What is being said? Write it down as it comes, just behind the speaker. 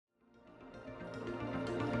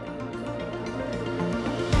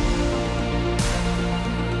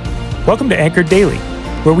Welcome to Anchored Daily,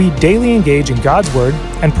 where we daily engage in God's Word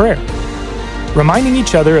and prayer, reminding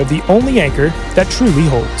each other of the only anchor that truly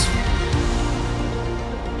holds.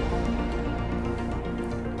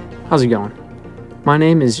 How's it going? My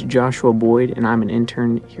name is Joshua Boyd, and I'm an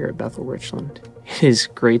intern here at Bethel Richland. It is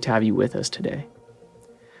great to have you with us today.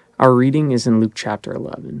 Our reading is in Luke chapter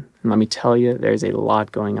 11, and let me tell you, there's a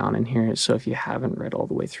lot going on in here, so if you haven't read all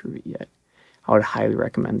the way through it yet, I would highly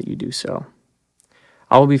recommend that you do so.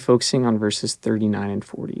 I will be focusing on verses 39 and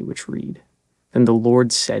 40, which read, "Then the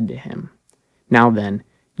Lord said to him, 'Now then,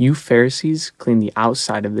 you Pharisees clean the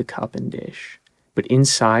outside of the cup and dish, but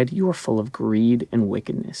inside you are full of greed and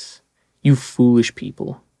wickedness. You foolish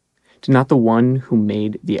people. Did not the one who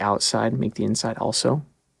made the outside make the inside also?'"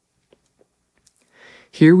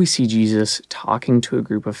 Here we see Jesus talking to a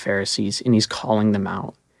group of Pharisees, and he's calling them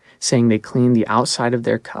out, saying they clean the outside of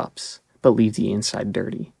their cups, but leave the inside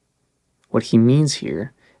dirty. What he means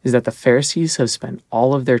here is that the Pharisees have spent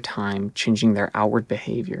all of their time changing their outward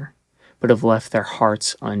behavior, but have left their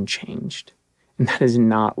hearts unchanged. And that is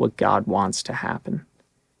not what God wants to happen.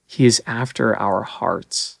 He is after our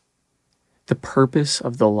hearts. The purpose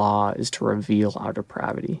of the law is to reveal our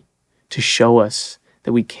depravity, to show us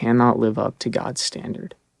that we cannot live up to God's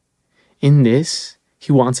standard. In this,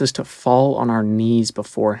 he wants us to fall on our knees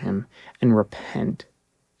before him and repent,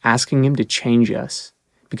 asking him to change us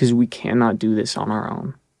because we cannot do this on our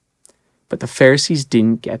own. But the Pharisees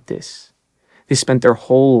didn't get this. They spent their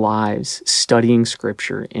whole lives studying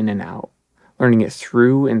scripture in and out, learning it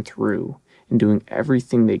through and through, and doing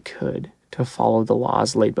everything they could to follow the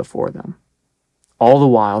laws laid before them, all the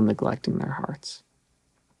while neglecting their hearts.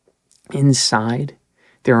 Inside,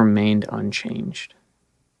 they remained unchanged.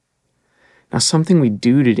 Now, something we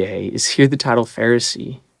do today is hear the title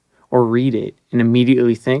Pharisee or read it and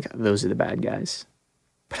immediately think, those are the bad guys.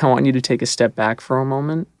 But I want you to take a step back for a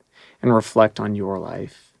moment and reflect on your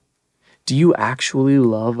life. Do you actually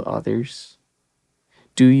love others?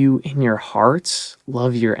 Do you, in your hearts,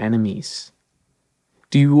 love your enemies?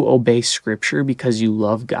 Do you obey Scripture because you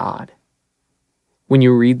love God? When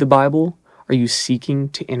you read the Bible, are you seeking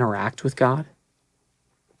to interact with God?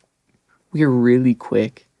 We are really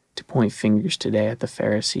quick to point fingers today at the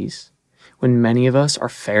Pharisees, when many of us are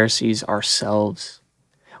Pharisees ourselves.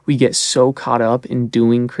 We get so caught up in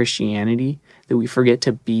doing Christianity that we forget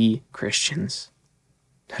to be Christians.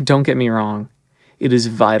 Don't get me wrong, it is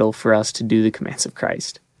vital for us to do the commands of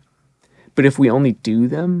Christ. But if we only do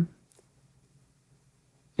them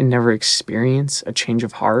and never experience a change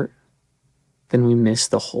of heart, then we miss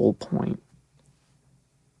the whole point.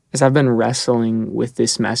 As I've been wrestling with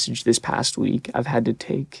this message this past week, I've had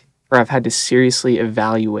to seriously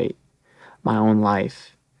evaluate my own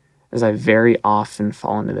life, as I very often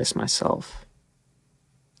fall into this myself.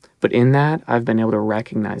 But in that, I've been able to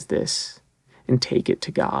recognize this and take it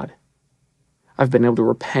to God. I've been able to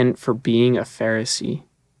repent for being a Pharisee,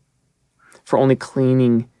 for only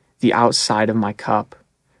cleaning the outside of my cup,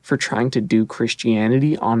 for trying to do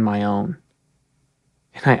Christianity on my own.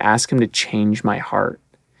 And I ask him to change my heart,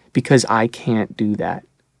 because I can't do that.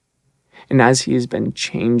 And as he has been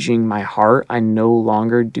changing my heart, I no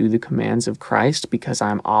longer do the commands of Christ because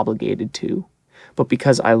I'm obligated to, but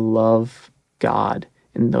because I love God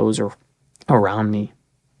and those around me.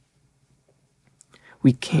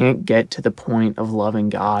 We can't get to the point of loving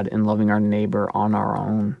God and loving our neighbor on our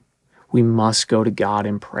own. We must go to God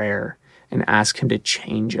in prayer and ask him to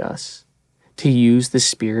change us, to use the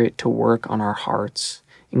Spirit to work on our hearts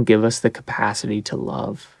and give us the capacity to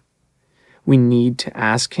love. We need to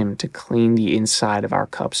ask him to clean the inside of our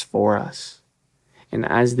cups for us. And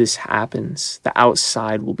as this happens, the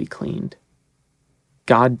outside will be cleaned.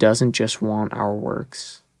 God doesn't just want our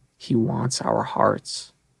works. He wants our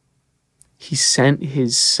hearts. He sent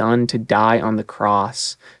his Son to die on the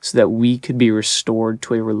cross so that we could be restored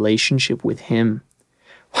to a relationship with him.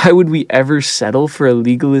 Why would we ever settle for a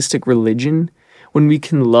legalistic religion when we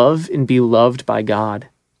can love and be loved by God?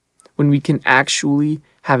 When we can actually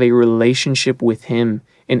have a relationship with him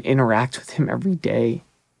and interact with him every day.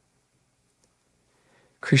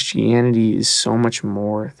 Christianity is so much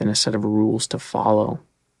more than a set of rules to follow.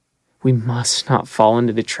 We must not fall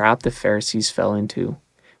into the trap the Pharisees fell into.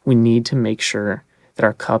 We need to make sure that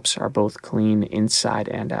our cups are both clean inside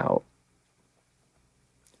and out.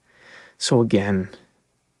 So again,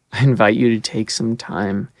 I invite you to take some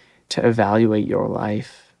time to evaluate your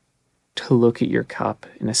life, to look at your cup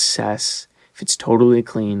and assess if it's totally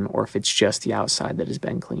clean or if it's just the outside that has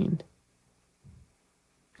been cleaned.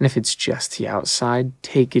 And if it's just the outside,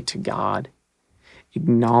 take it to God.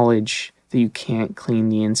 Acknowledge that you can't clean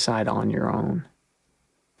the inside on your own.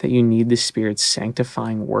 that you need the Spirit's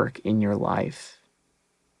sanctifying work in your life,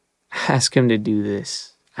 ask Him to do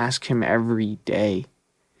this. Ask Him every day.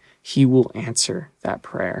 He will answer that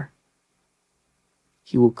prayer.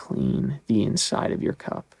 He will clean the inside of your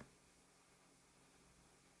cup.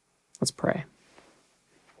 Let's pray.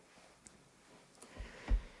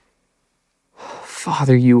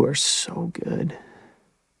 Father, you are so good.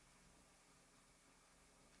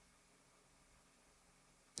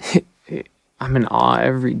 I'm in awe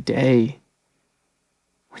every day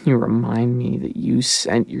when you remind me that you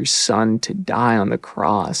sent your Son to die on the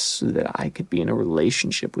cross so that I could be in a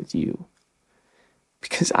relationship with you.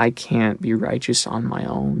 Because I can't be righteous on my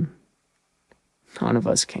own. None of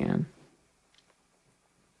us can.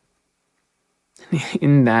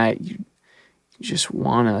 In that, you just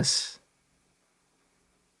want us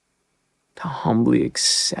to humbly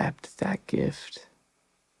accept that gift,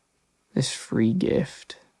 this free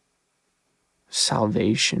gift of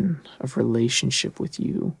salvation, of relationship with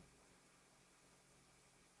you.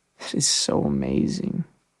 That is so amazing.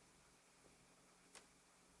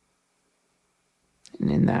 And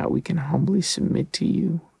in that, we can humbly submit to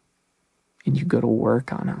you, and you go to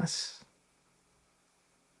work on us.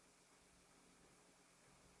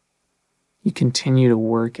 You continue to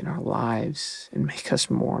work in our lives and make us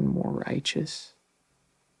more and more righteous.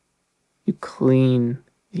 You clean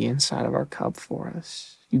the inside of our cup for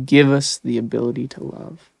us. You give us the ability to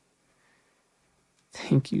love.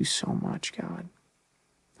 Thank you so much, God.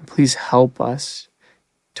 And please help us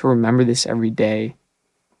to remember this every day,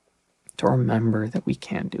 to remember that we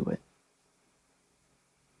can't do it.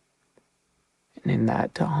 And in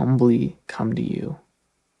that, to humbly come to you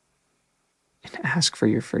and ask for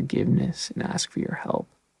your forgiveness and ask for your help.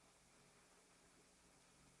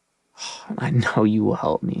 And I know you will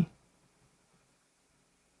help me.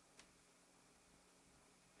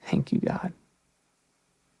 Thank you, God.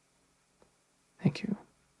 Thank you.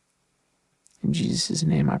 In Jesus'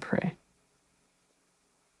 name I pray.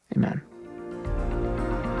 Amen.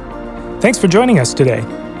 Thanks for joining us today.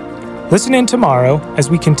 Listen in tomorrow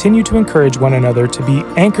as we continue to encourage one another to be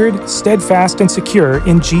anchored, steadfast, and secure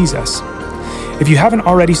in Jesus. If you haven't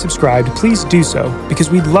already subscribed, please do so, because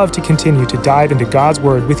we'd love to continue to dive into God's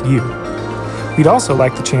Word with you. We'd also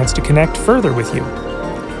like the chance to connect further with you.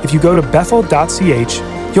 If you go to bethel.ch,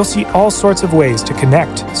 you'll see all sorts of ways to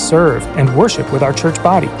connect, serve, and worship with our church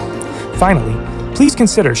body. Finally, please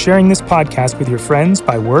consider sharing this podcast with your friends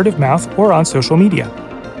by word of mouth or on social media.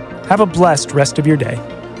 Have a blessed rest of your day.